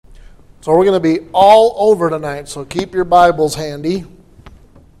So we're going to be all over tonight, so keep your Bibles handy.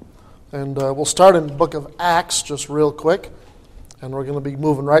 And we'll start in the book of Acts just real quick. And we're going to be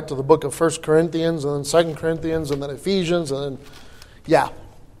moving right to the book of 1 Corinthians, and then 2 Corinthians, and then Ephesians, and then,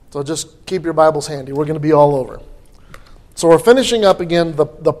 So just keep your Bibles handy. We're going to be all over. So we're finishing up again the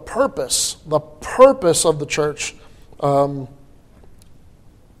purpose of the church.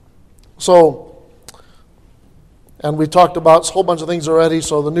 And we talked about a whole bunch of things already.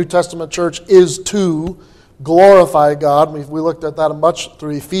 So the New Testament church is to glorify God. We looked at that much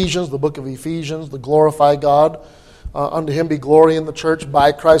through Ephesians, the book of Ephesians, the glorify God. Unto him be glory in the church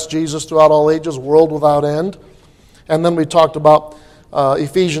by Christ Jesus throughout all ages, world without end. And then we talked about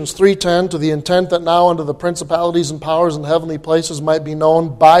Ephesians 3:10, to the intent that now unto the principalities and powers in heavenly places might be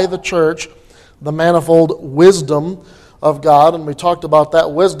known by the church the manifold wisdom of God. And we talked about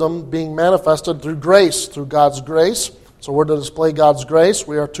that wisdom being manifested through grace, through God's grace. So we're to display God's grace.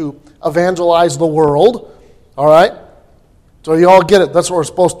 We are to evangelize the world. All right? So you all get it. That's what we're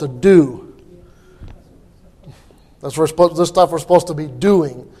supposed to do. This stuff we're supposed to be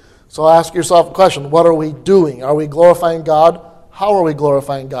doing. So ask yourself a question. What are we doing? Are we glorifying God? How are we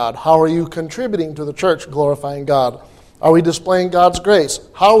glorifying God? How are you contributing to the church glorifying God? Are we displaying God's grace?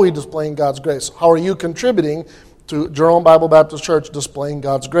 How are we displaying God's grace? How are you contributing to Jerome Bible Baptist Church displaying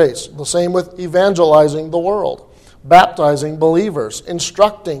God's grace? The same with evangelizing the world, baptizing believers,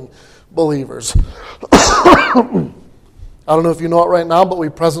 instructing believers. I don't know if you know it right now, but we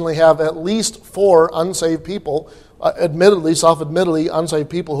presently have at least 4 unsaved people, self-admittedly unsaved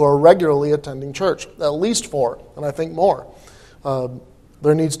people who are regularly attending church. At least 4, and I think more.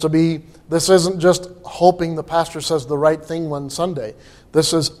 There needs to be, this isn't just hoping the pastor says the right thing one Sunday.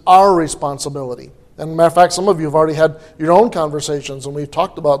 This is our responsibility. And matter of fact, some of you have already had your own conversations, and we've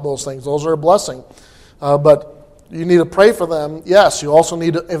talked about those things. Those are a blessing. But you need to pray for them. Yes, you also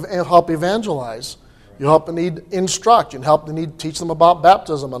need to help evangelize. You need to instruct. You need to teach them about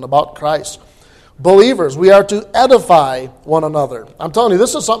baptism and about Christ. Believers, we are to edify one another. I'm telling you,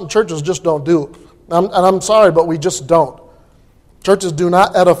 this is something churches just don't do. And I'm sorry, but we just don't. Churches do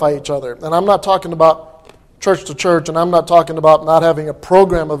not edify each other. And I'm not talking about church to church, and I'm not talking about not having a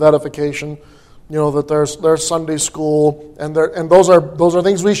program of edification. You know, that there's Sunday school, and those are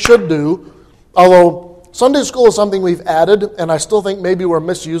things we should do. Although Sunday school is something we've added, and I still think maybe we're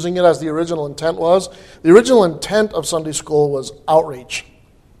misusing it as the original intent was. The original intent of Sunday school was outreach.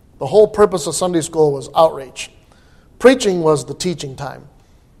 The whole purpose of Sunday school was outreach. Preaching was the teaching time.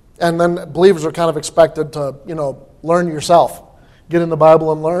 And then believers are kind of expected to, learn yourself. Get in the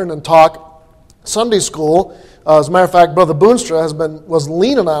Bible and learn and talk. Sunday school, as a matter of fact, Brother Boonstra was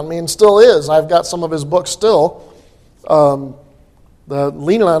leaning on me and still is. I've got some of his books still.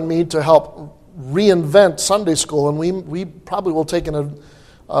 Leaning on me to help reinvent Sunday school, and we probably will take a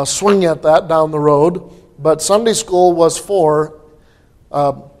swing at that down the road. But Sunday school was for,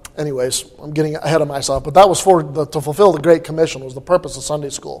 anyways, I'm getting ahead of myself, but that was to fulfill the Great Commission was the purpose of Sunday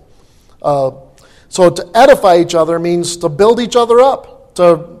school. So to edify each other means to build each other up,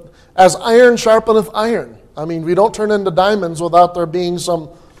 as iron sharpeneth iron. I mean, we don't turn into diamonds without there being some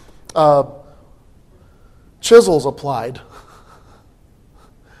chisels applied.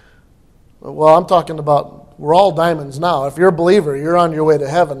 Well, I'm talking about, we're all diamonds now. If you're a believer, you're on your way to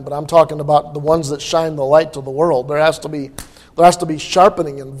heaven, but I'm talking about the ones that shine the light to the world. There has to be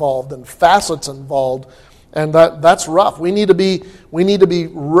sharpening involved and facets involved, and that's rough. We need to be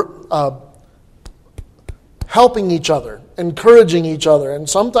helping each other, encouraging each other. And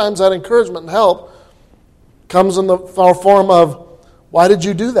sometimes that encouragement and help comes in the form of, why did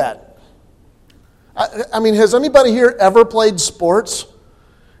you do that? I mean, has anybody here ever played sports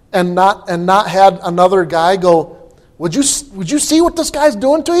and not had another guy go, would you see what this guy's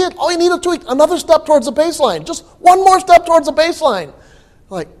doing to you? All you need to tweak another step towards the baseline. Just one more step towards the baseline.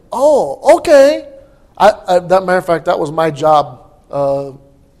 Like, oh, okay. That matter of fact, that was my job.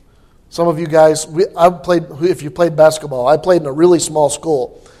 Some of you guys, if you played basketball, I played in a really small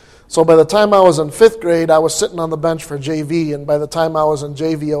school. So by the time I was in 5th grade, I was sitting on the bench for JV, and by the time I was in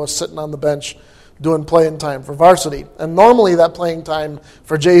JV, I was sitting on the bench doing playing time for varsity. And normally that playing time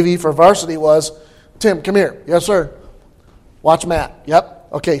for JV for varsity was, Tim, come here. Yes, sir. Watch Matt. Yep.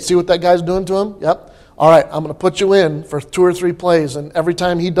 Okay, see what that guy's doing to him? Yep. All right, I'm going to put you in for 2 or 3 plays, and every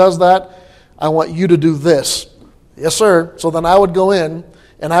time he does that, I want you to do this. Yes, sir. So then I would go in,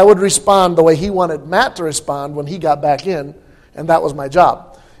 and I would respond the way he wanted Matt to respond when he got back in, and that was my job.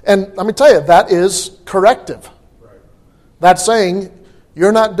 And let me tell you, that is corrective. Right. That's saying,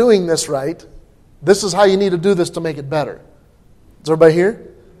 you're not doing this right. This is how you need to do this to make it better. Is everybody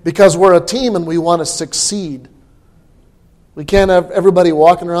here? Because we're a team and we want to succeed. We can't have everybody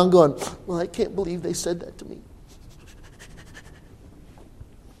walking around going, well, I can't believe they said that to me.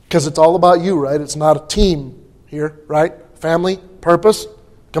 Because it's all about you, right? It's not a team here, right? Family, purpose.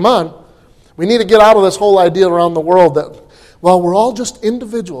 Come on. We need to get out of this whole idea around the world that, well, we're all just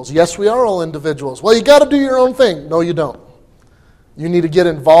individuals. Yes, we are all individuals. Well, you got to do your own thing. No, you don't. You need to get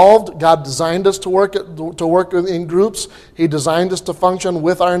involved. God designed us to work in groups. He designed us to function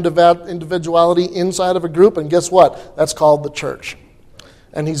with our individuality inside of a group. And guess what? That's called the church.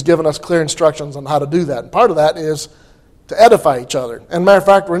 And He's given us clear instructions on how to do that. And part of that is to edify each other. And matter of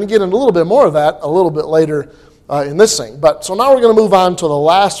fact, we're going to get into a little bit more of that a little bit later in this thing. But so now we're going to move on to the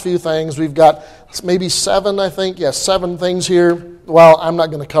last few things. We've got maybe 7, I think. Yes, 7 things here. Well, I'm not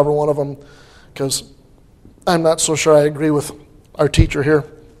going to cover one of them because I'm not so sure I agree with our teacher here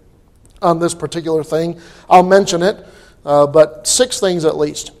on this particular thing. I'll mention it, but 6 things at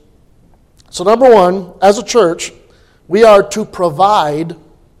least. So number 1, as a church, we are to provide,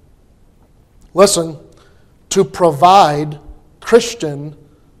 listen, to provide Christian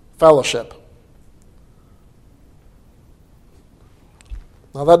fellowship.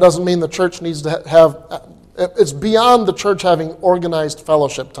 Now that doesn't mean the church needs to have, it's beyond the church having organized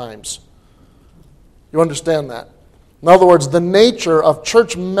fellowship times. You understand that? In other words, the nature of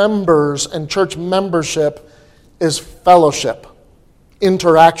church members and church membership is fellowship,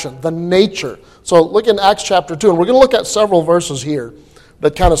 interaction, the nature. So look in Acts chapter 2, and we're going to look at several verses here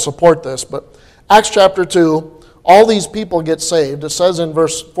that kind of support this. But Acts chapter 2, all these people get saved. It says in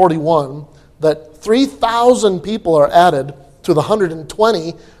verse 41 that 3,000 people are added to the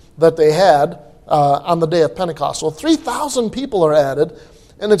 120 that they had on the day of Pentecost. So 3,000 people are added,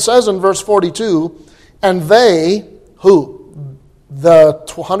 and it says in verse 42, and they, who? The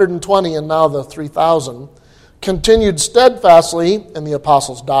 120 and now the 3,000, continued steadfastly in the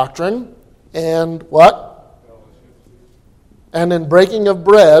apostles' doctrine, and what? And in breaking of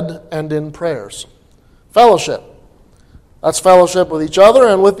bread and in prayers. Fellowship. That's fellowship with each other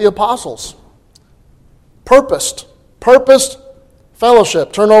and with the apostles. Purposed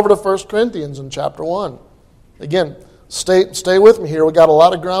fellowship. Turn over to 1 Corinthians in chapter 1. Again, stay with me here. We've got a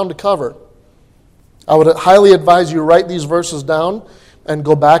lot of ground to cover. I would highly advise you write these verses down and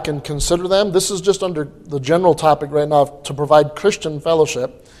go back and consider them. This is just under the general topic right now to provide Christian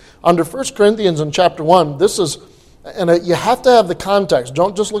fellowship. Under 1 Corinthians in chapter 1, this is, and you have to have the context.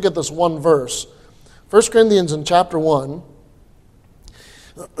 Don't just look at this one verse. 1 Corinthians in chapter 1,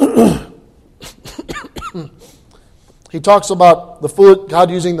 he talks about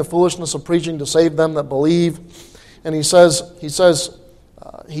God using the foolishness of preaching to save them that believe. And he starts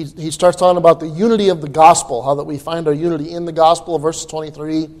talking about the unity of the gospel, how that we find our unity in the gospel, verse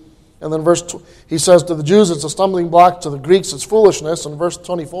 23. And then he says, to the Jews it's a stumbling block, to the Greeks it's foolishness. And verse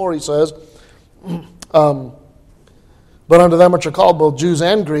 24 he says, but unto them which are called both Jews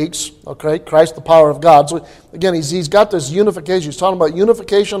and Greeks, okay, Christ the power of God. So again, he's got this unification. He's talking about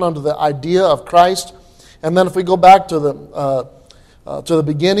unification under the idea of Christ. And then if we go back to the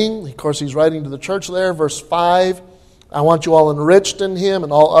beginning, of course he's writing to the church there, verse 5, I want you all enriched in Him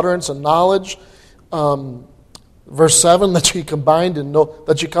in all utterance and knowledge. Verse 7, that you come behind in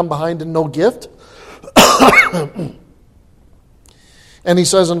no gift. And he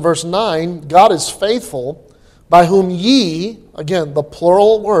says in verse 9, God is faithful, by whom ye, again the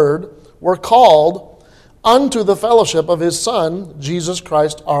plural word, were called unto the fellowship of His Son, Jesus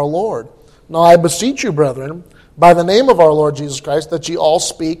Christ our Lord. Now I beseech you, brethren, by the name of our Lord Jesus Christ, that ye all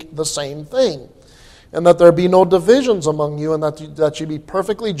speak the same thing, and that there be no divisions among you, and that ye be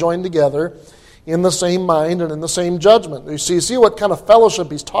perfectly joined together in the same mind and in the same judgment. You see what kind of fellowship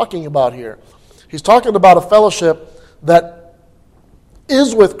he's talking about here. He's talking about a fellowship that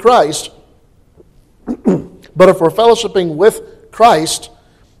is with Christ, but if we're fellowshipping with Christ,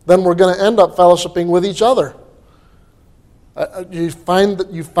 then we're going to end up fellowshipping with each other. You find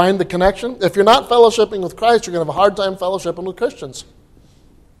the connection? If you're not fellowshipping with Christ, you're going to have a hard time fellowshipping with Christians.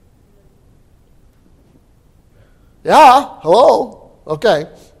 Yeah, hello. Okay,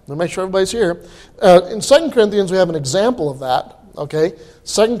 let me make sure everybody's here. In 2 Corinthians, we have an example of that. Okay,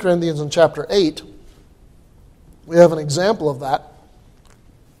 2 Corinthians in chapter 8, we have an example of that.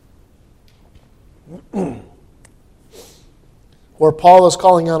 Where Paul is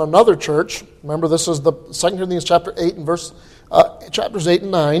calling on another church. Remember, this is the 2 Corinthians chapter 8 and chapters 8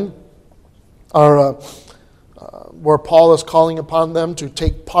 and 9 are where Paul is calling upon them to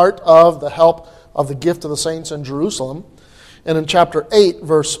take part of the help of the gift of the saints in Jerusalem. And in chapter 8,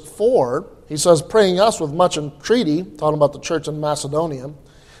 verse 4, he says, praying us with much entreaty, talking about the church in Macedonia,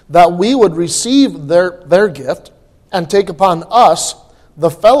 that we would receive their gift and take upon us the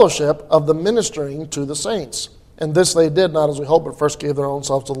fellowship of the ministering to the saints. And this they did, not as we hoped, but first gave their own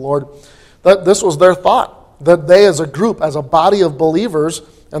selves to the Lord. That this was their thought, that they as a group, as a body of believers,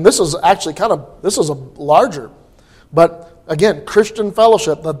 and this is actually this is a larger, but again, Christian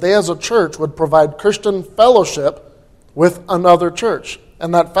fellowship, that they as a church would provide Christian fellowship with another church.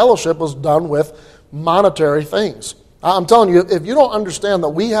 And that fellowship was done with monetary things. I'm telling you, if you don't understand that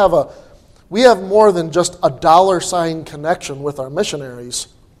we have more than just a dollar sign connection with our missionaries,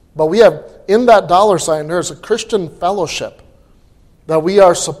 but we have, in that dollar sign, there's a Christian fellowship that we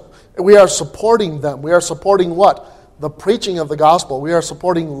are supporting them. We are supporting what? The preaching of the gospel. We are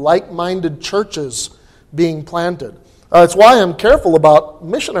supporting like-minded churches being planted. It's why I'm careful about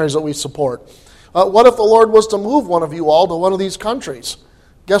missionaries that we support. What if the Lord was to move one of you all to one of these countries?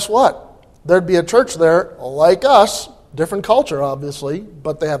 Guess what? There'd be a church there like us, different culture obviously,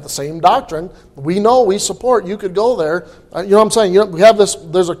 but they have the same doctrine. We know, we support, you could go there. You know what I'm saying? We have this,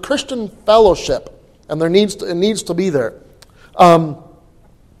 there's a Christian fellowship, and it needs to be there. Turn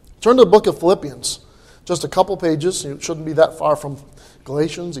to the book of Philippians. Just a couple pages. It shouldn't be that far from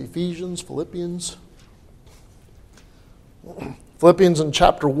Galatians, Ephesians, Philippians. Philippians in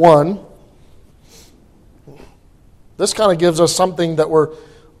chapter 1. This kind of gives us something that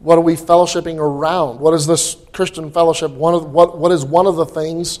what are we fellowshipping around? What is this Christian fellowship? What is one of the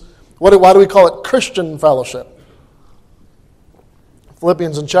things? Why do we call it Christian fellowship?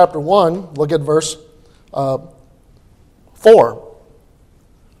 Philippians in chapter 1, look at verse 4.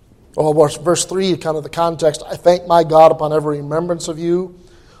 Verse 3, kind of the context. I thank my God upon every remembrance of you,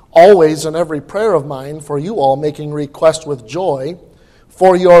 always in every prayer of mine, for you all, making request with joy,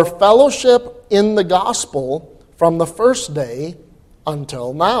 for your fellowship in the gospel from the first day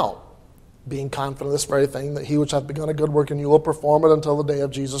until now, being confident of this very thing, that he which hath begun a good work in you will perform it until the day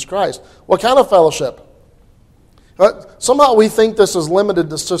of Jesus Christ. What kind of fellowship? Somehow we think this is limited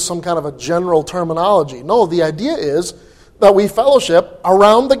to just some kind of a general terminology. No, the idea is that we fellowship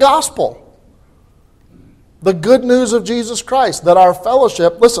around the gospel. The good news of Jesus Christ, that our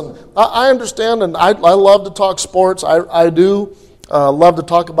fellowship, listen, I understand, and I love to talk sports. I do love to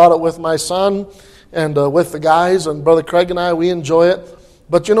talk about it with my son and with the guys, and Brother Craig and I, we enjoy it.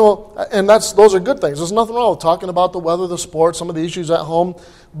 But you know, and those are good things. There's nothing wrong with talking about the weather, the sports, some of the issues at home.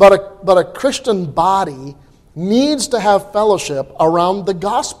 But a Christian body needs to have fellowship around the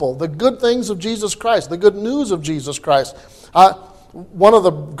gospel, the good things of Jesus Christ, the good news of Jesus Christ. One of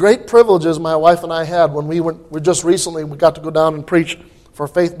the great privileges my wife and I had when we got to go down and preach for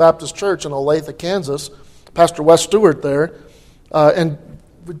Faith Baptist Church in Olathe, Kansas. Pastor Wes Stewart there, and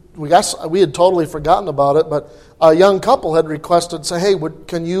we had totally forgotten about it, but a young couple had requested, say, hey,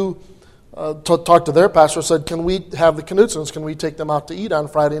 can you talk to their pastor, said, can we have the Knutsons, can we take them out to eat on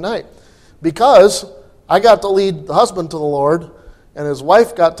Friday night? Because I got to lead the husband to the Lord, and his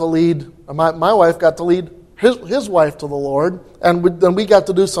wife got to lead, my wife got to lead his wife to the Lord, and then we got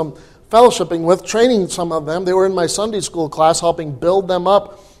to do some fellowshipping with, training some of them. They were in my Sunday school class, helping build them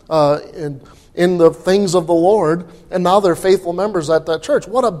up in the things of the Lord, and now they're faithful members at that church.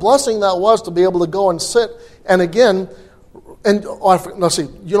 What a blessing that was to be able to go and sit, and again, let's see,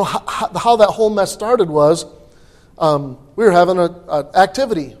 you know how that whole mess started was, we were having an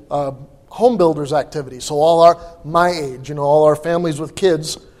activity, home builders activity, so my age, all our families with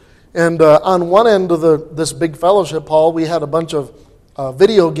kids, and on one end of this big fellowship hall, we had a bunch of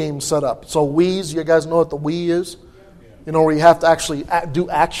video games set up. So Wii's, you guys know what the Wii is? Where you have to actually do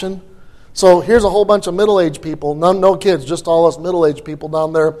action. So here's a whole bunch of middle-aged people, no kids, just all us middle-aged people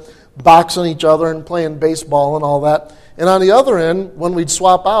down there boxing each other and playing baseball and all that. And on the other end, when we'd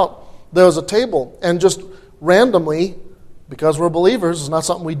swap out, there was a table. And just randomly, because we're believers, it's not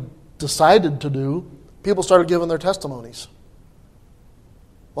something we decided to do, people started giving their testimonies.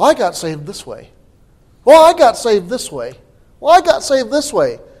 Well, I got saved this way. Well, I got saved this way. Well, I got saved this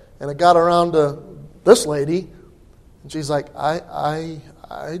way. And it got around to this lady, and she's like, I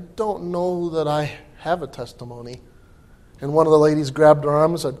don't know that I have a testimony. And one of the ladies grabbed her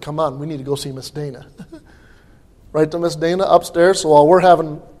arm and said, come on, we need to go see Miss Dana. Right to Miss Dana upstairs. So while we're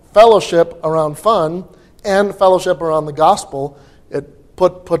having fellowship around fun and fellowship around the gospel, it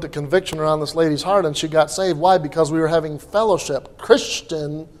put the conviction around this lady's heart, and she got saved. Why? Because we were having fellowship,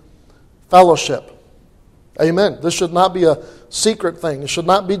 Christian fellowship. Amen. This should not be a secret thing. It should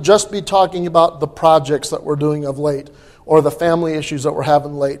not be just be talking about the projects that we're doing of late or the family issues that we're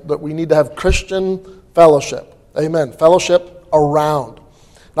having late, but we need to have Christian fellowship. Amen. Fellowship around.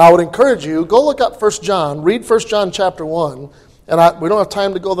 Now, I would encourage you, go look up 1 John, read 1 John chapter 1, and we don't have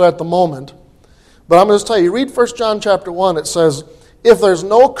time to go there at the moment, but I'm going to tell you, read 1 John chapter 1, it says, if there's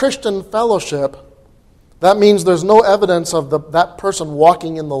no Christian fellowship, that means there's no evidence of that person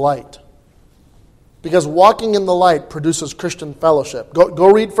walking in the light. Because walking in the light produces Christian fellowship.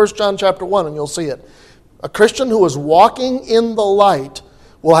 Go read 1 John chapter 1 and you'll see it. A Christian who is walking in the light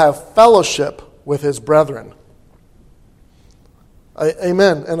will have fellowship with his brethren.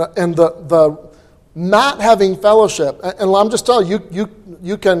 Amen. And the not having fellowship, and I'm just telling you,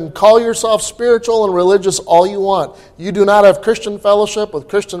 you can call yourself spiritual and religious all you want. You do not have Christian fellowship with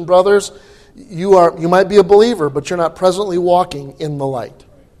Christian brothers. You might be a believer, but you're not presently walking in the light.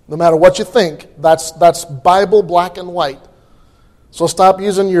 No matter what you think, that's Bible black and white. So stop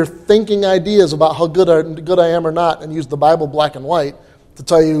using your thinking ideas about how good I am or not, and use the Bible black and white to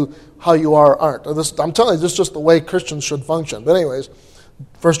tell you how you are or aren't. I'm telling you, this is just the way Christians should function. But anyways,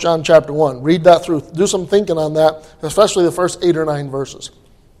 1 John chapter 1. Read that through. Do some thinking on that, especially the first 8 or 9 verses.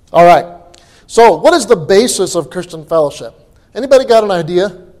 All right. So what is the basis of Christian fellowship? Anybody got an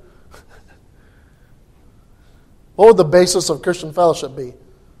idea? What would the basis of Christian fellowship be?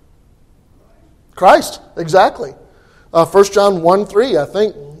 Christ, exactly. 1 John 1:3, I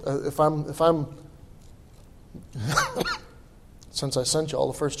think, if I'm since I sent you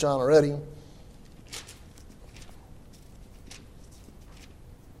all to 1 John already.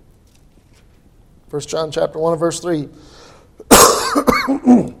 First John chapter 1 and verse 3.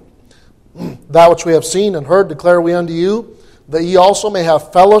 That which we have seen and heard declare we unto you, that ye also may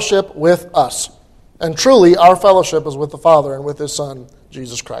have fellowship with us. And truly our fellowship is with the Father and with His Son,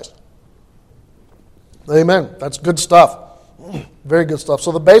 Jesus Christ. Amen. That's good stuff. Very good stuff.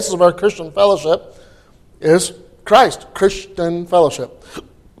 So the basis of our Christian fellowship is Christ. Christian fellowship.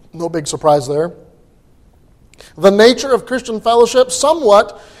 No big surprise there. The nature of Christian fellowship,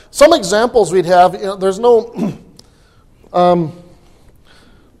 somewhat. Some examples we'd have, there's no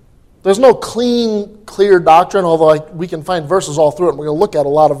clear doctrine, although we can find verses all through it. And we're going to look at a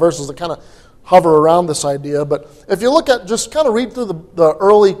lot of verses that kind of hover around this idea. But if you look at, just kind of read through the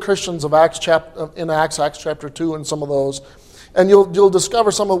early Christians of Acts chapter 2 and some of those, and you'll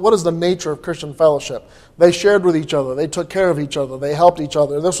discover some of what is the nature of Christian fellowship. They shared with each other. They took care of each other. They helped each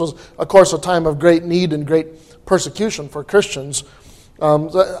other. This was, of course, a time of great need and great persecution for Christians.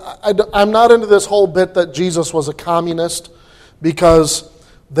 I'm not into this whole bit that Jesus was a communist because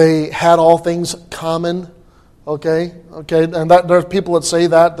they had all things common. Okay, and there's people that say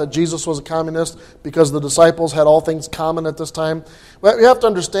that Jesus was a communist because the disciples had all things common at this time. But you have to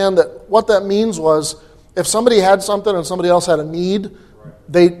understand that what that means was if somebody had something and somebody else had a need,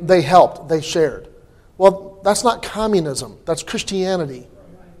 they helped, they shared. Well, that's not communism. That's Christianity.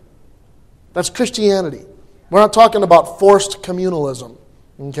 That's Christianity. We're not talking about forced communalism.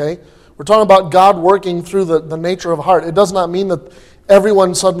 Okay, we're talking about God working through the nature of heart. It does not mean that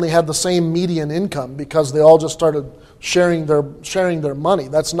everyone suddenly had the same median income because they all just started sharing their money.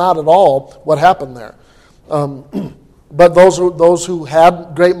 That's not at all what happened there. But those who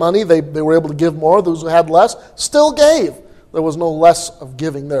had great money, they were able to give more. Those who had less still gave. There was no less of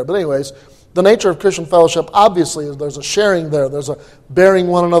giving there. But anyways, the nature of Christian fellowship obviously is there's a sharing there. There's a bearing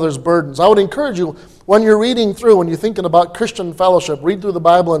one another's burdens. I would encourage you, when you're reading through, when you're thinking about Christian fellowship, read through the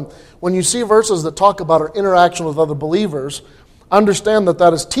Bible, and when you see verses that talk about our interaction with other believers, understand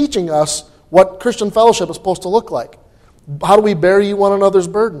that is teaching us what Christian fellowship is supposed to look like. How do we bear ye one another's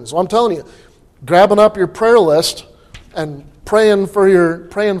burdens? Well, I'm telling you, grabbing up your prayer list and praying for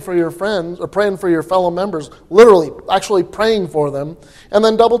your friends, or praying for your fellow members, literally, actually praying for them, and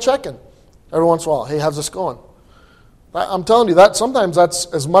then double checking every once in a while. Hey, how's this going? I'm telling you, that sometimes that's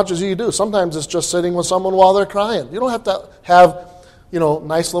as much as you do. Sometimes it's just sitting with someone while they're crying. You don't have to have,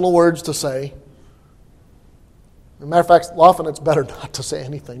 nice little words to say. As a matter of fact, often it's better not to say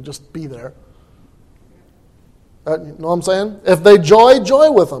anything. Just be there. You know what I'm saying? If they joy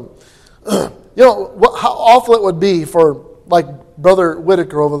with them. How awful it would be for, like Brother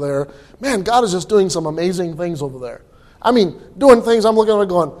Whitaker over there. Man, God is just doing some amazing things over there. I mean, doing things I'm looking at it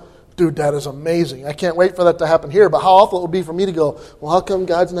going, dude, that is amazing. I can't wait for that to happen here. But how awful it would be for me to go, well, how come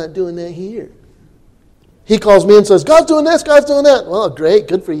God's not doing that here? He calls me and says, God's doing this, God's doing that. Well, great,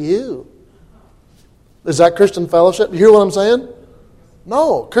 good for you. Is that Christian fellowship? You hear what I'm saying?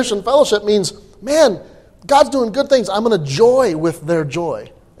 No. Christian fellowship means, man, God's doing good things. I'm going to joy with their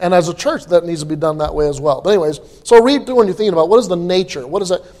joy. And as a church, that needs to be done that way as well. But anyways, so read through when you're thinking about what is the nature? What does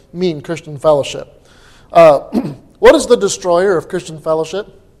that mean, Christian fellowship? What is the destroyer of Christian fellowship?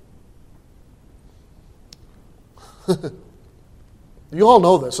 You all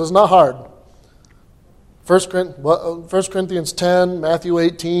know this. It's not hard. 1 Corinthians 10, Matthew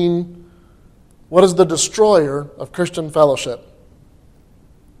 18. What is the destroyer of Christian fellowship?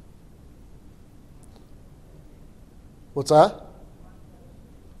 What's that?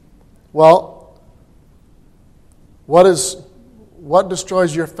 Well, what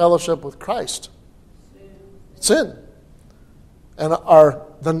destroys your fellowship with Christ? sin. And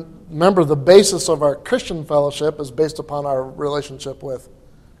remember, the basis of our Christian fellowship is based upon our relationship with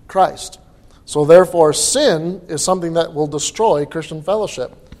Christ. So therefore, sin is something that will destroy Christian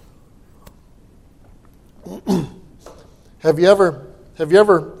fellowship. Have you ever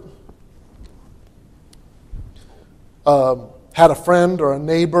had a friend or a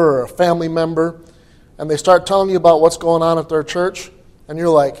neighbor or a family member, and they start telling you about what's going on at their church, and you're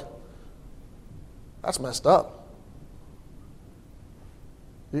like, that's messed up.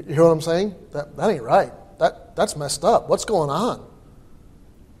 You hear what I'm saying? That ain't right. That's messed up. What's going on?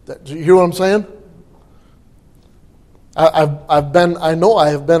 Do you hear what I'm saying? I know I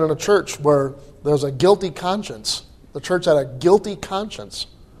have been in a church where there's a guilty conscience. The church had a guilty conscience.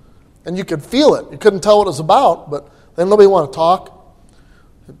 And you could feel it. You couldn't tell what it was about, but then nobody wanted to talk.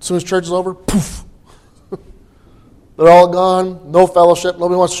 As soon as church is over, poof. They're all gone, no fellowship,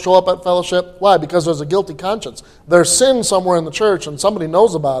 nobody wants to show up at fellowship. Why? Because there's a guilty conscience. There's sin somewhere in the church and somebody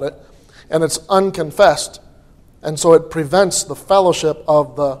knows about it, and it's unconfessed. And so it prevents the fellowship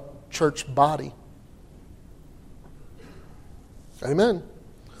of the church body. Amen.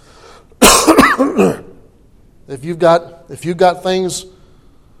 If you've got things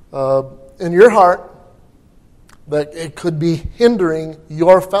in your heart that it could be hindering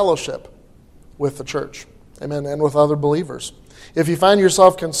your fellowship with the church. Amen, and with other believers. If you find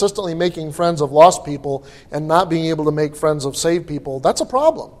yourself consistently making friends of lost people and not being able to make friends of saved people, that's a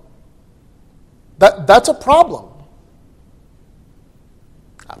problem. That's a problem.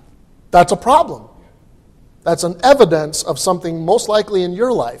 That's a problem. That's an evidence of something most likely in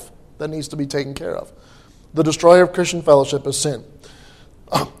your life that needs to be taken care of. The destroyer of Christian fellowship is sin.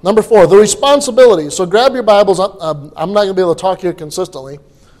 Number 4, the responsibility. So grab your Bibles. I'm not going to be able to talk here consistently.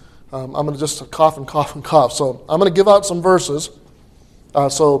 I'm going to just cough and cough and cough. So I'm going to give out some verses.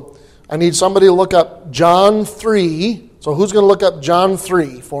 So I need somebody to look up John 3. So who's going to look up John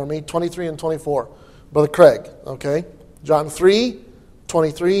 3 for me? 23 and 24. Brother Craig, okay? John 3,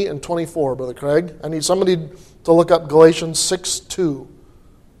 23 and 24, Brother Craig. I need somebody to look up Galatians 6:2.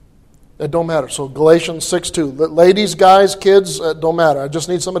 It don't matter. So Galatians 6:2. Ladies, guys, kids, it don't matter. I just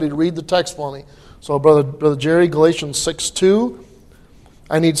need somebody to read the text for me. So Brother Jerry, Galatians 6:2.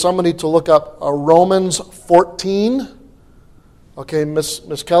 I need somebody to look up Romans 14. Okay,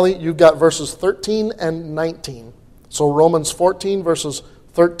 Miss Kelly, you've got verses 13 and 19. So Romans 14, verses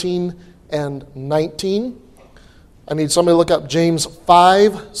 13 and 19. I need somebody to look up James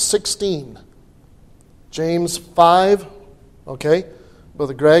 5:16. James 5, okay.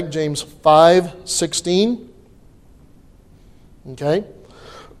 Brother Greg, James 5:16. Okay.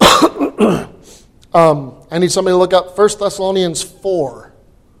 I need somebody to look up 1 Thessalonians 4.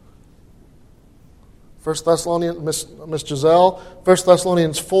 1 Thessalonians, Miss Giselle, 1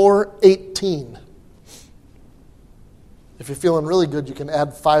 Thessalonians 4:18. If you're feeling really good, you can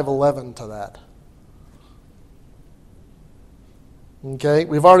add 5:11 to that. Okay,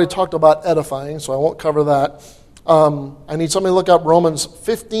 we've already talked about edifying, so I won't cover that. I need somebody to look up Romans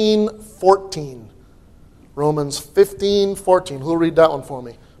 15:14. Romans 15:14. Who'll read that one for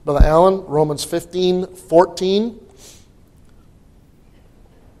me? Brother Allen, Romans 15:14.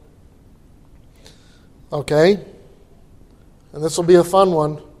 Okay, and this will be a fun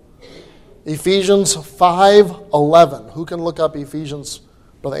one. Ephesians 5:11. Who can look up Ephesians?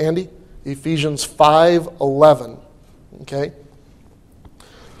 Brother Andy? Ephesians 5:11. Okay.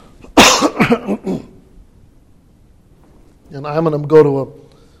 And I'm going to go to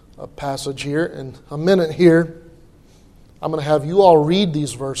a passage here in a minute here. I'm going to have you all read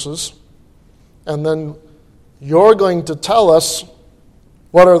these verses, and then you're going to tell us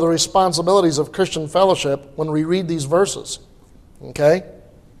what are the responsibilities of Christian fellowship when we read these verses. Okay?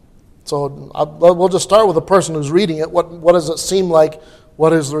 So we'll just start with the person who's reading it. What does it seem like?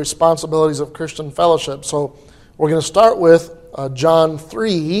 What is the responsibilities of Christian fellowship? So we're going to start with John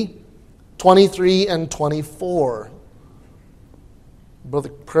 3, 23 and 24. Brother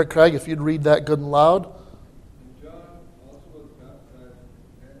Craig, if you'd read that good and loud. And John also was baptized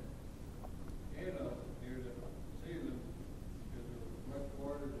in Cana near the Salem, because there was much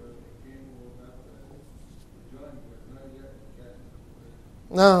water there, and he came and was baptized. But John was not yet cast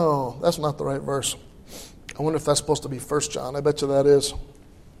away. No, that's not the right verse. I wonder if that's supposed to be 1 John. I bet you that is.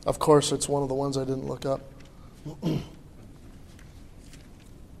 Of course, it's one of the ones I didn't look up.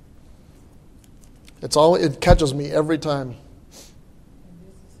 It catches me every time.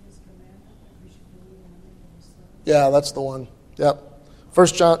 Yeah, that's the one. Yep. 1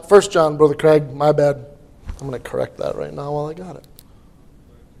 John, Brother Craig, my bad. I'm going to correct that right now while I got it.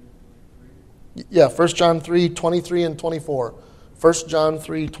 Yeah, 1 John 3, 23 and 24. 1 John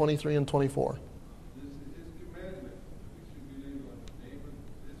 3, 23 and 24. This is his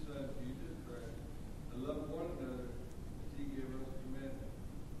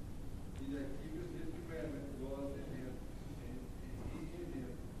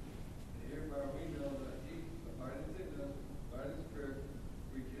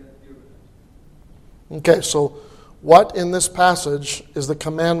Okay, so what in this passage is the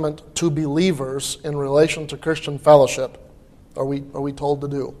commandment to believers in relation to Christian fellowship? Are we told to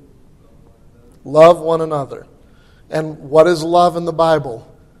do? Love one another. And what is love in the Bible?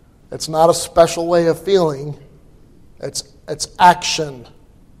 It's not a special way of feeling. It's action.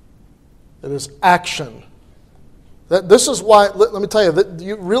 It is action. This is why, let me tell you, that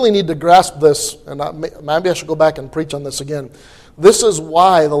you really need to grasp this, and maybe I should go back and preach on this again. This is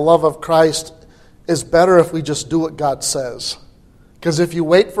why the love of Christ is better if we just do what God says. Because if you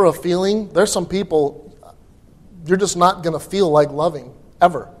wait for a feeling, there's some people, you're just not going to feel like loving,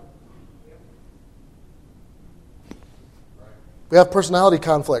 ever. We have personality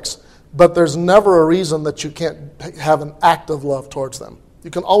conflicts, but there's never a reason that you can't have an act of love towards them.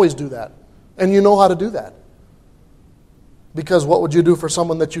 You can always do that. And you know how to do that. Because what would you do for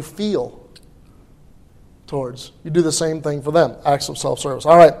someone that you feel towards? You do the same thing for them. Acts of self-service.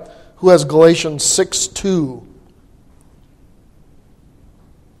 All right. Who has Galatians 6:2?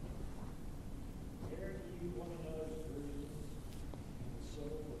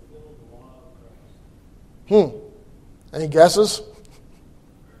 Any guesses?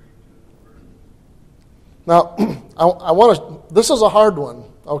 Now, I want to. This is a hard one.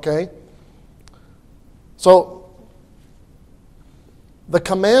 Okay. So, the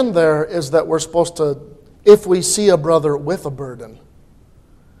command there is that we're supposed to, if we see a brother with a burden,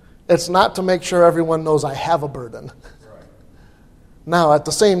 it's not to make sure everyone knows I have a burden. Right. Now, at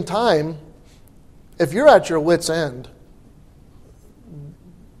the same time, if you're at your wit's end,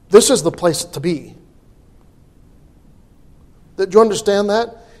 this is the place to be. Did you understand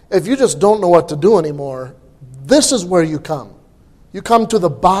that? If you just don't know what to do anymore, this is where you come. You come to the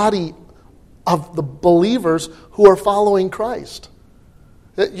body of the believers who are following Christ.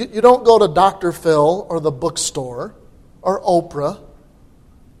 You don't go to Dr. Phil or the bookstore or Oprah.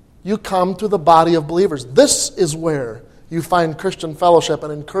 You come to the body of believers. This is where you find Christian fellowship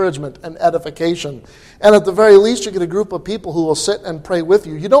and encouragement and edification. And at the very least, you get a group of people who will sit and pray with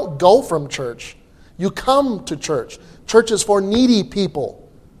you. You don't go from church. You come to church. Church is for needy people.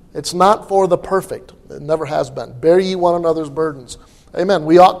 It's not for the perfect. It never has been. Bear ye one another's burdens. Amen.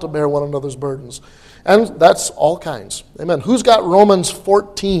 We ought to bear one another's burdens. And that's all kinds. Amen. Who's got Romans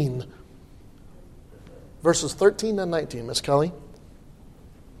 14, verses 13 and 19, Miss Kelly?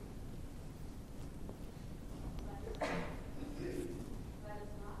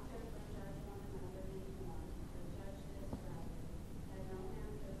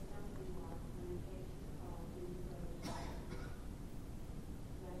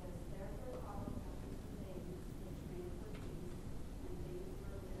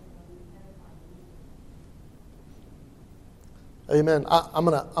 Amen. I'm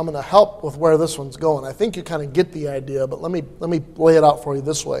gonna help with where this one's going. I think you kind of get the idea, but let me lay it out for you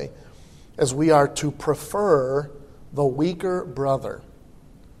this way: as we are to prefer the weaker brother.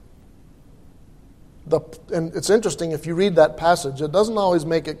 And it's interesting, if you read that passage, it doesn't always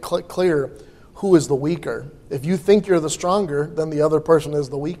make it clear who is the weaker. If you think you're the stronger, then the other person is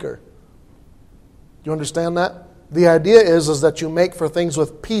the weaker. Do you understand that? The idea is that you make for things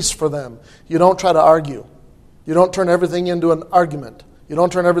with peace for them. You don't try to argue. You don't turn everything into an argument. You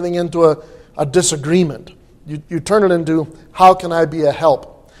don't turn everything into a disagreement. You turn it into, how can I be a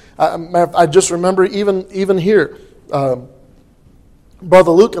help? I just remember even here,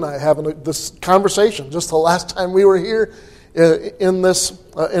 Brother Luke and I having this conversation just the last time we were here in this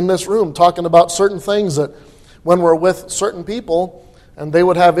room, talking about certain things that when we're with certain people and they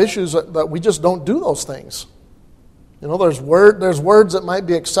would have issues that we just don't do those things. You know, there's words that might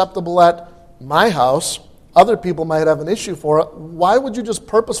be acceptable at my house. Other people might have an issue for it. Why would you just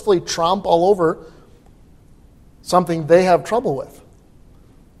purposefully tromp all over something they have trouble with?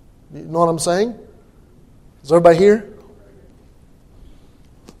 You know what I'm saying? Is everybody here?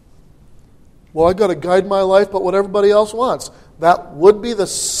 Well, I got to guide my life, but what everybody else wants. That would be the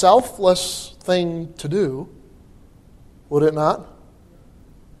selfless thing to do, would it not?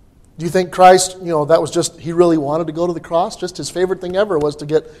 Do you think Christ, that was just, he really wanted to go to the cross? Just his favorite thing ever was to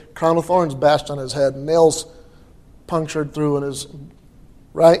get crown of thorns bashed on his head, nails punctured through in his,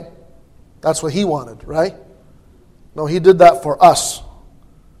 right? That's what he wanted, right? No, he did that for us.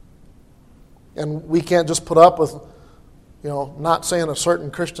 And we can't just put up with, not saying a certain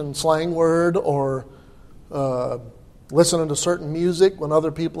Christian slang word or listening to certain music when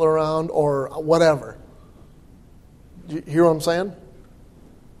other people are around or whatever. Do you hear what I'm saying?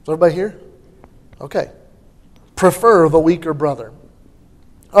 Is everybody here? Okay. Prefer the weaker brother.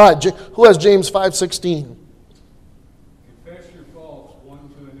 All right, who has James 5:16? Confess your faults one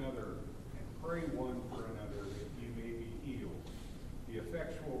to another and pray one for another that you may be healed. The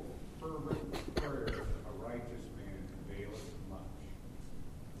effectual fervent prayer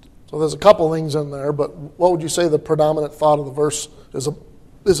So there's a couple things in there, but what would you say the predominant thought of the verse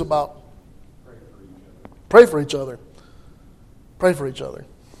is about? Pray for each other. Pray for each other.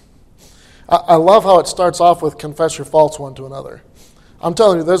 I love how it starts off with confess your faults one to another. I'm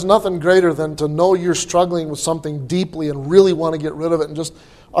telling you, there's nothing greater than to know you're struggling with something deeply and really want to get rid of it and just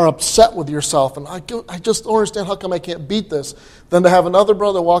are upset with yourself. And I just don't understand how come I can't beat this. Than to have another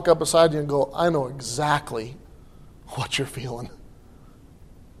brother walk up beside you and go, I know exactly what you're feeling.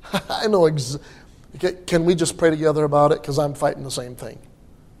 I know Can we just pray together about it? Because I'm fighting the same thing.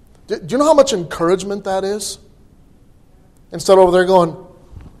 Do you know how much encouragement that is? Instead of over there going,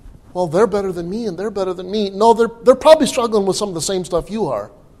 well, they're better than me and they're better than me. No, they're probably struggling with some of the same stuff you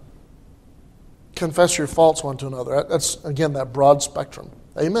are. Confess your faults one to another. That's, again, that broad spectrum.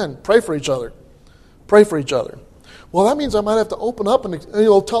 Amen. Pray for each other. Pray for each other. Well, that means I might have to open up and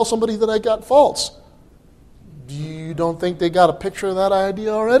tell somebody that I got faults. You don't think they got a picture of that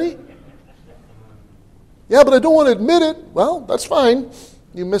idea already? Yeah, but I don't want to admit it. Well, that's fine.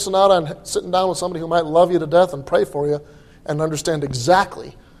 You're missing out on sitting down with somebody who might love you to death and pray for you and understand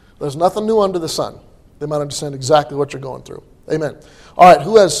exactly. There's nothing new under the sun. They might understand exactly what you're going through. Amen. All right,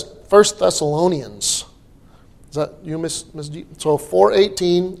 who has 1 Thessalonians? Is that you, Miss G? So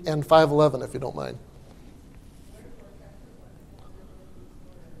 4:18 and 5:11, if you don't mind.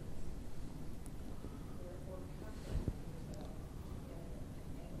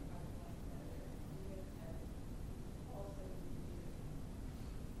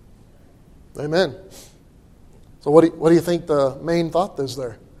 Amen. So what do you think the main thought is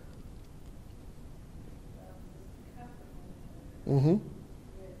there? Mm-hmm.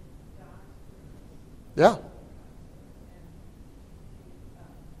 Yeah.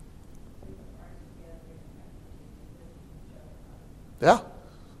 Yeah.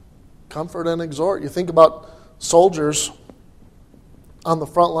 Comfort and exhort. You think about soldiers on the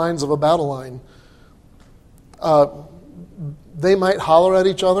front lines of a battle line. They might holler at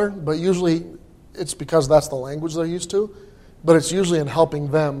each other, but usually it's because that's the language they're used to. But it's usually in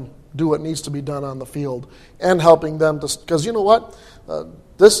helping them do what needs to be done on the field and helping them to, because you know what?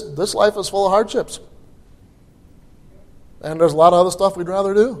 This life is full of hardships. And there's a lot of other stuff we'd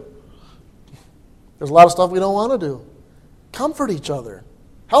rather do. There's a lot of stuff we don't want to do. Comfort each other.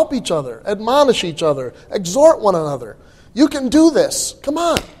 Help each other. Admonish each other. Exhort one another. You can do this. Come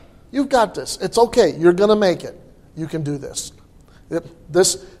on. You've got this. It's okay. You're going to make it. You can do this.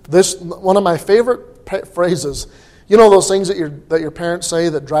 This one of my favorite phrases. You know those things that your parents say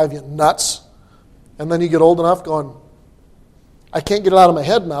that drive you nuts? And then you get old enough going, I can't get it out of my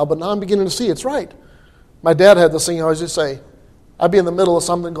head now, but now I'm beginning to see it's right. My dad had this thing he always used to say. I'd be in the middle of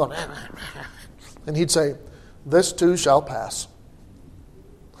something going, and he'd say, this too shall pass.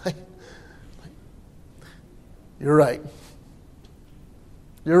 You're right.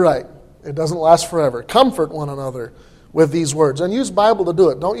 You're right. It doesn't last forever. Comfort one another with these words. And use Bible to do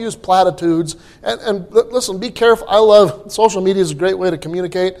it. Don't use platitudes. And listen, be careful. I love social media is a great way to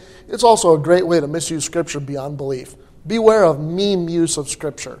communicate. It's also a great way to misuse Scripture beyond belief. Beware of meme use of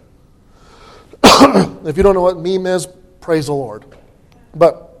Scripture. If you don't know what meme is, praise the Lord.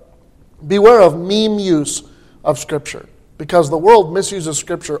 But beware of meme use of Scripture. Because the world misuses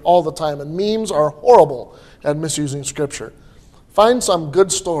Scripture all the time. And memes are horrible at misusing Scripture. Find some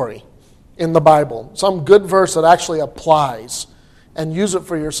good story in the Bible, some good verse that actually applies, and use it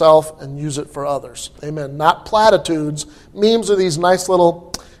for yourself and use it for others. Amen. Not platitudes. Memes are these nice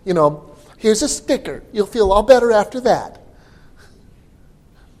little, here's a sticker. You'll feel all better after that.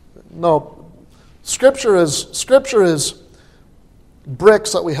 No. Scripture is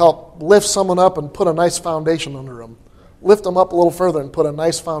bricks that we help lift someone up and put a nice foundation under them. Lift them up a little further and put a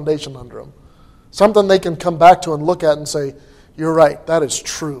nice foundation under them. Something they can come back to and look at and say, you're right, that is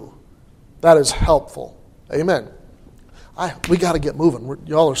true. That is helpful. Amen. We got to get moving.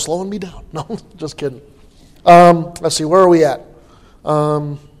 Y'all are slowing me down. No, just kidding. Let's see, where are we at?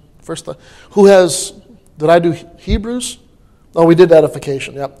 Did I do Hebrews? No, we did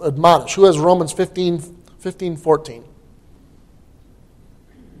edification. Yep, admonish. Who has Romans 15:14?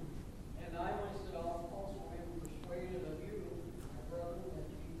 And I myself also am persuaded of you, my brethren, that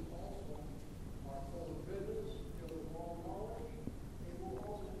ye also are full of goodness, filled with all knowledge, able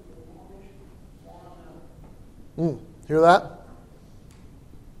also to admonish one another. Hear that?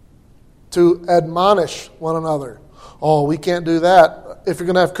 To admonish one another. Oh, we can't do that. If you're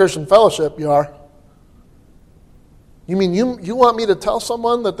going to have Christian fellowship, you are. You mean you want me to tell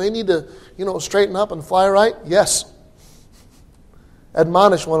someone that they need to, straighten up and fly right? Yes.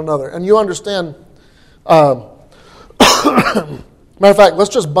 Admonish one another. And you understand, matter of fact, let's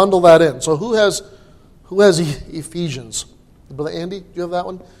just bundle that in. So who has Ephesians? Brother Andy, do you have that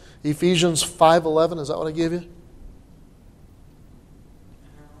one? Ephesians 5:11, is that what I gave you?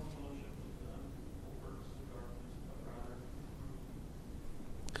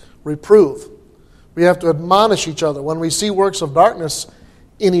 Reprove. We have to admonish each other. When we see works of darkness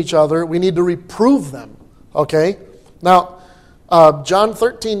in each other, we need to reprove them. Okay? Now, John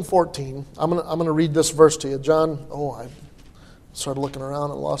 13:14. I'm gonna read this verse to you. I started looking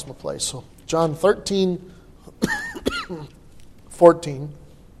around and lost my place. So John 13:14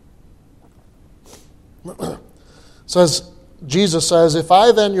 Jesus says, "If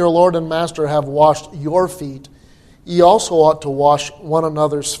I then, your Lord and Master, have washed your feet, ye also ought to wash one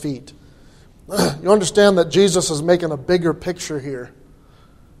another's feet." You understand that Jesus is making a bigger picture here.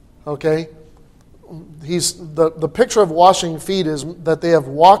 Okay? The picture of washing feet is that they have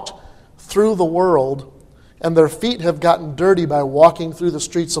walked through the world and their feet have gotten dirty by walking through the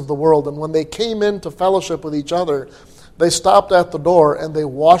streets of the world. And when they came into fellowship with each other, they stopped at the door and they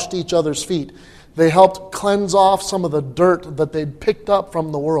washed each other's feet. They helped cleanse off some of the dirt that they'd picked up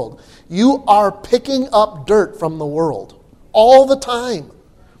from the world. You are picking up dirt from the world all the time.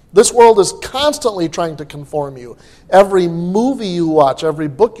 This world is constantly trying to conform you. Every movie you watch, every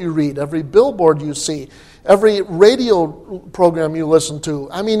book you read, every billboard you see, every radio program you listen to.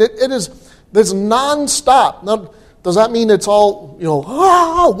 I mean, it's nonstop. Now, does that mean it's all,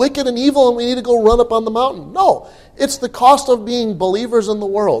 wicked and evil and we need to go run up on the mountain? No. It's the cost of being believers in the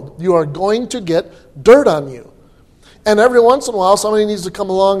world. You are going to get dirt on you. And every once in a while, somebody needs to come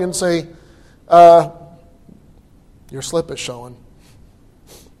along and say, your slip is showing.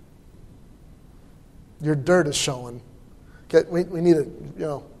 Your dirt is showing. Okay, we need to,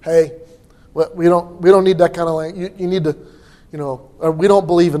 hey, we don't need that kind of language. You need to, we don't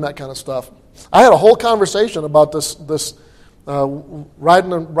believe in that kind of stuff. I had a whole conversation about this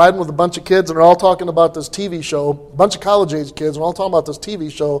riding with a bunch of kids, and they're all talking about this TV show. A bunch of college-age kids, and all talking about this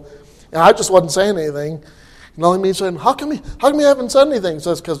TV show, and I just wasn't saying anything. And all me saying, how come you haven't said anything? He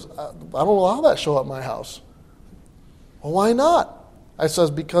says, because I don't allow that show at my house. Well, why not? I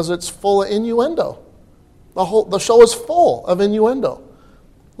says, because it's full of innuendo. The show is full of innuendo.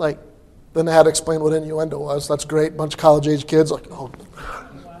 Then they had to explain what innuendo was. That's great. Bunch of college-age kids, oh.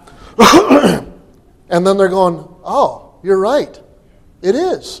 And then they're going, oh, you're right. It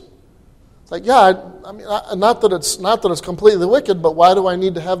is. It's like, yeah, not that it's completely wicked, but why do I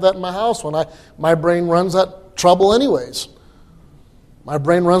need to have that in my house when my brain runs that trouble anyways? My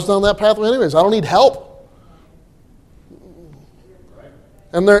brain runs down that pathway anyways. I don't need help.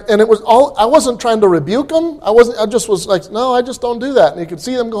 And it was all. I wasn't trying to rebuke them. I just was like, no, I just don't do that. And you could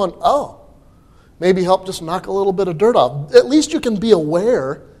see them going, oh, maybe help just knock a little bit of dirt off. At least you can be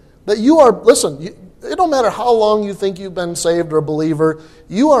aware that you are. Listen, it don't matter how long you think you've been saved or a believer.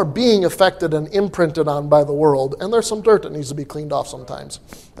 You are being affected and imprinted on by the world, and there's some dirt that needs to be cleaned off sometimes.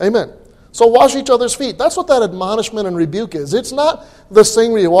 Amen. So wash each other's feet. That's what that admonishment and rebuke is. It's not this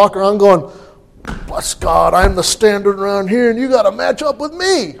thing where you walk around going, bless God, I'm the standard around here and you got to match up with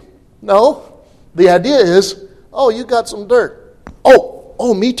me. No. The idea is, oh, you got some dirt.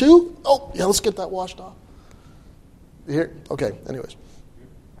 Oh, me too? Oh, yeah, let's get that washed off. Here? Okay, anyways.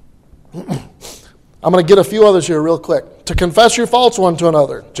 I'm going to get a few others here real quick. To confess your faults one to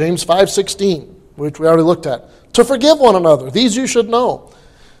another. James 5:16, which we already looked at. To forgive one another. These you should know.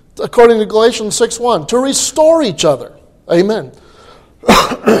 According to Galatians 6:1. To restore each other. Amen.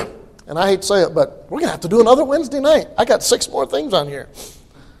 And I hate to say it, but we're going to have to do another Wednesday night. I got 6 more things on here.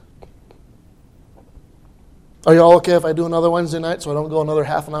 Are you all okay if I do another Wednesday night so I don't go another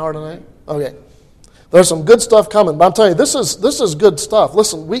half an hour tonight? Okay. There's some good stuff coming, but I'm telling you, this is good stuff.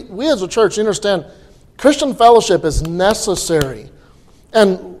 Listen, we as a church understand Christian fellowship is necessary.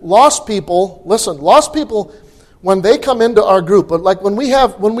 And lost people, when they come into our group, but like when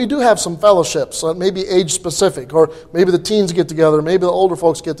we do have some fellowships, maybe age specific, or maybe the teens get together, maybe the older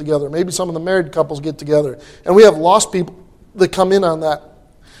folks get together, maybe some of the married couples get together, and we have lost people that come in on that.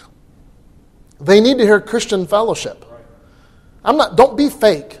 They need to hear Christian fellowship. Don't be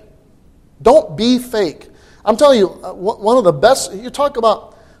fake. Don't be fake. I'm telling you, one of the best, you talk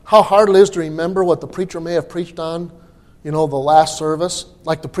about how hard it is to remember what the preacher may have preached on, the last service.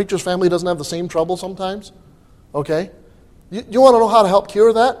 Like the preacher's family doesn't have the same trouble sometimes. Okay? You want to know how to help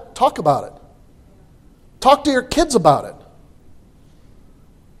cure that? Talk about it. Talk to your kids about it.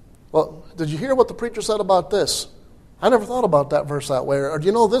 Well, did you hear what the preacher said about this? I never thought about that verse that way. Or do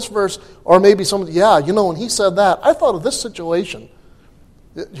you know this verse? Or maybe somebody, when he said that, I thought of this situation.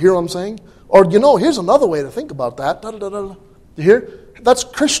 You hear what I'm saying? Or, here's another way to think about that. You hear? That's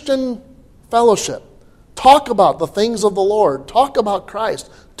Christian fellowship. Talk about the things of the Lord. Talk about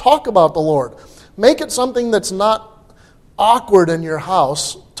Christ. Talk about the Lord. Make it something that's not awkward in your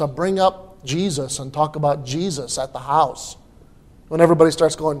house to bring up Jesus and talk about Jesus at the house. When everybody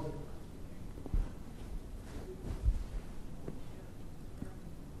starts going,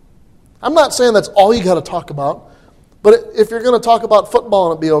 I'm not saying that's all you got to talk about, but if you're going to talk about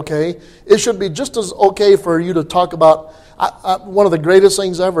football and it be okay, it should be just as okay for you to talk about. One of the greatest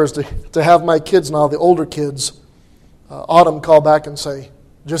things ever is to have my kids now, the older kids, Autumn call back and say,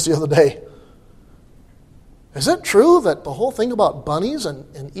 just the other day, is it true that the whole thing about bunnies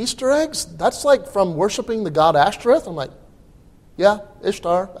and Easter eggs, that's like from worshiping the god Ashtoreth? I'm like, yeah,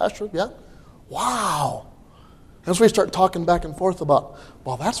 Ishtar, Ashtoreth, yeah. Wow. As we start talking back and forth about,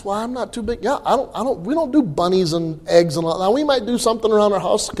 well, that's why I'm not too big. Yeah, we don't do bunnies and eggs and all. Now we might do something around our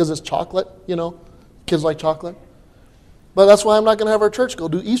house because it's chocolate, kids like chocolate. But that's why I'm not going to have our church go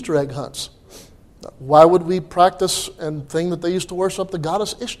do Easter egg hunts. Why would we practice and thing that they used to worship the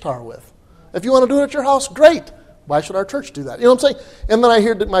goddess Ishtar with? If you want to do it at your house, great. Why should our church do that? You know what I'm saying? And then I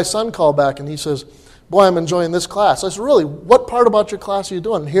hear my son call back and he says, boy, I'm enjoying this class. I said, really, what part about your class are you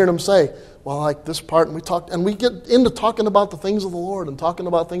doing? And hearing him say, well, I like this part, and we get into talking about the things of the Lord and talking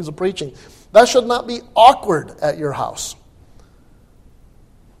about things of preaching. That should not be awkward at your house.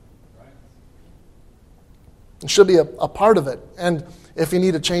 It should be a part of it. And if you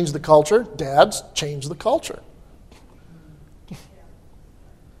need to change the culture, dads, change the culture.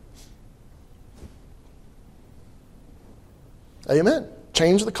 Amen.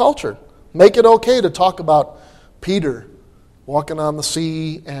 Change the culture. Make it okay to talk about Peter walking on the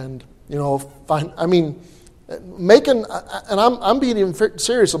sea and, making, and I'm being even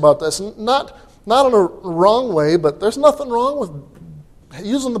serious about this, not in a wrong way, but there's nothing wrong with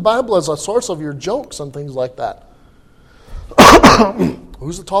using the Bible as a source of your jokes and things like that.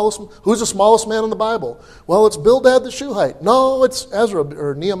 Who's the smallest man in the Bible? Well, it's Bildad the Shuhite. No, it's Ezra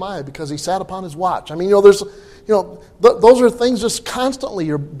or Nehemiah because he sat upon his watch. Those are things just constantly,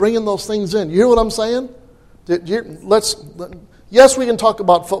 you're bringing those things in. You hear what I'm saying? Yes, we can talk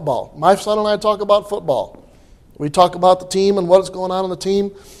about football. My son and I talk about football. We talk about the team and what's going on in the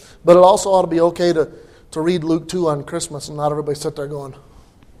team, but it also ought to be okay to read Luke 2 on Christmas and not everybody sit there going,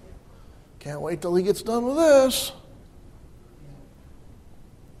 can't wait till he gets done with this.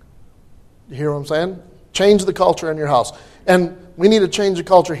 You hear what I'm saying? Change the culture in your house. And we need to change the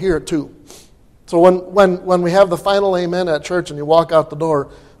culture here too. So when we have the final amen at church and you walk out the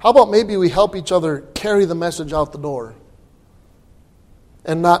door, how about maybe we help each other carry the message out the door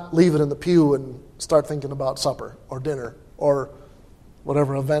and not leave it in the pew and start thinking about supper or dinner or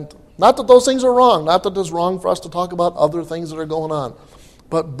whatever event. Not that those things are wrong. Not that it's wrong for us to talk about other things that are going on.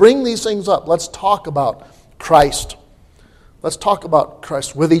 But bring these things up. Let's talk about Christ. Let's talk about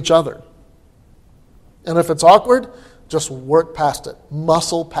Christ with each other. And if it's awkward, just work past it.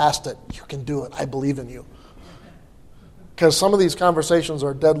 Muscle past it. You can do it. I believe in you. Because some of these conversations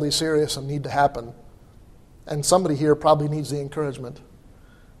are deadly serious and need to happen. And somebody here probably needs the encouragement.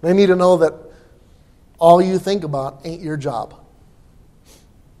 They need to know that all you think about ain't your job.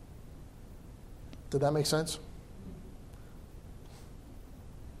 Did that make sense?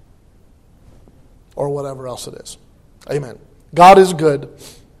 Or whatever else it is. Amen. God is good.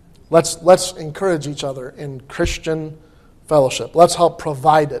 Let's encourage each other in Christian fellowship. Let's help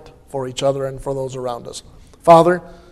provide it for each other and for those around us. Father,